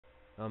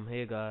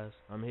Hey guys,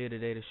 I'm here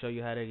today to show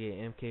you how to get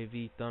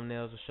MKV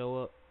thumbnails to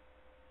show up,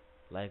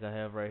 like I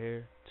have right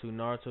here. Two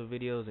Naruto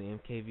videos in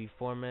MKV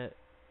format.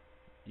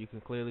 You can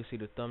clearly see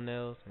the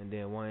thumbnails, and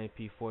then one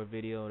MP4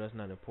 video. That's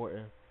not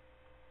important.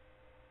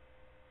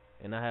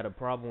 And I had a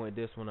problem with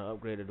this when I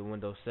upgraded to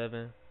Windows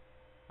 7.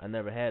 I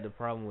never had the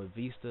problem with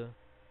Vista,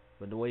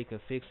 but the way you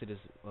can fix it is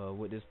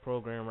with this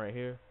program right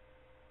here,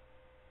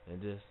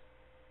 and just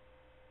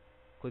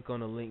click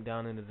on the link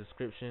down in the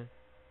description.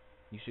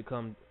 You should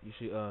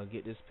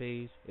get this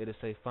page. It'll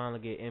say finally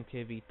get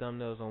MKV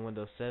thumbnails on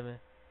Windows 7.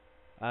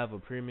 I have a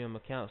premium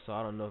account, so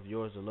I don't know if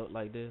yours will look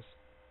like this.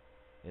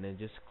 And then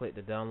just click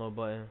the download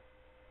button.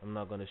 I'm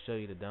not going to show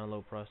you the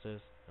download process.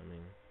 I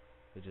mean,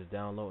 it's just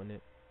downloading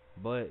it.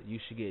 But you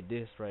should get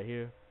this right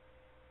here.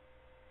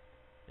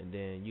 And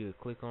then you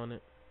click on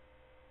it.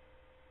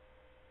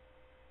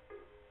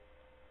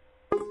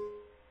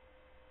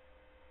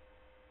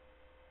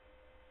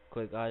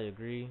 Click I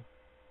agree.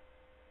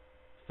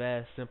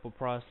 Fast, simple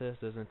process.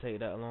 Doesn't take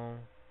that long.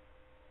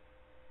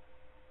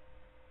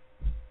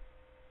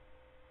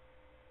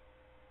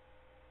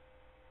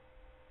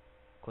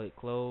 Click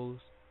close.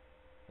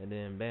 And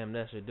then bam,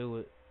 that should do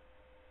it.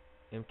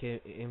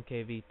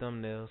 MKV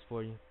thumbnails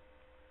for you.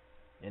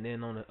 And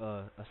then on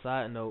a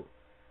side note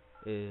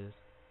is,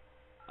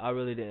 I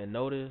really didn't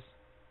notice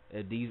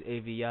if these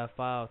AVI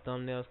file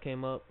thumbnails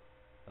came up.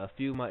 A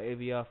few of my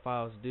AVI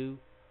files do,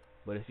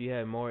 but if you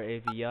have more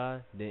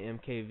AVI than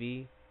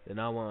MKV, then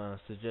I want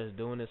to suggest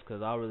doing this,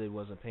 because I really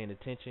wasn't paying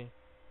attention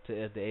to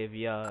if the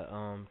AVI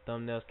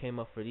thumbnails came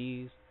up for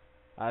these.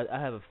 I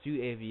have a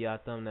few AVI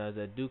thumbnails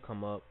that do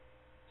come up,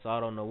 so I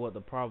don't know what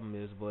the problem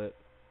is, but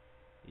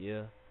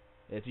yeah.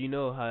 If you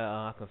know how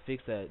I can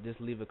fix that,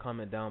 just leave a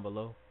comment down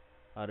below.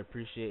 I'd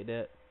appreciate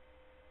that.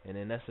 And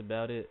then that's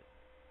about it.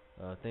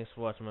 Thanks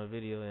for watching my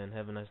video, and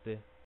have a nice day.